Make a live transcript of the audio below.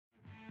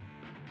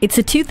It's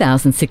a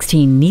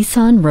 2016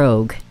 Nissan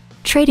Rogue.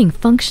 Trading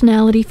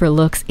functionality for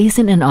looks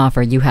isn't an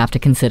offer you have to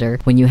consider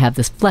when you have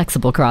this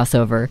flexible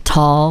crossover.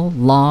 Tall,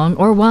 long,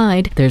 or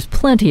wide, there's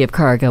plenty of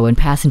cargo and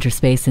passenger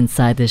space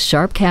inside this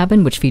sharp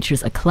cabin, which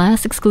features a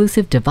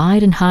class-exclusive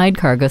divide and hide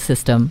cargo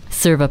system.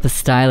 Serve up a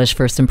stylish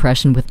first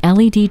impression with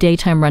LED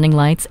daytime running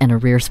lights and a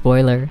rear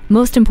spoiler.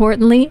 Most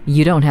importantly,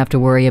 you don't have to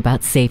worry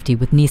about safety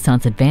with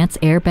Nissan's advanced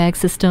airbag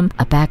system,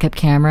 a backup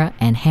camera,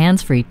 and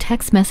hands-free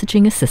text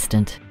messaging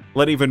assistant.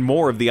 Let even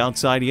more of the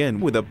outside in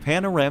with a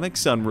panoramic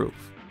sunroof.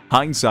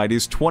 Hindsight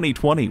is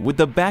 20/20 with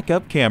the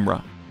backup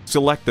camera.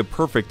 Select the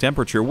perfect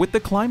temperature with the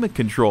climate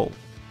control.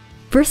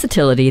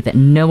 Versatility that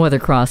no other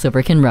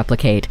crossover can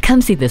replicate.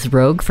 Come see this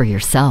Rogue for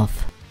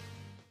yourself.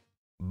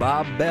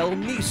 Bob Bell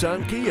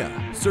Nissan Kia,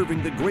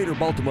 serving the greater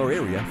Baltimore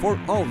area for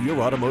all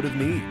your automotive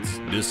needs.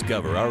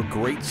 Discover our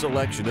great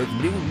selection of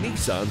new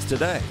Nissans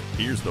today.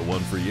 Here's the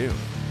one for you.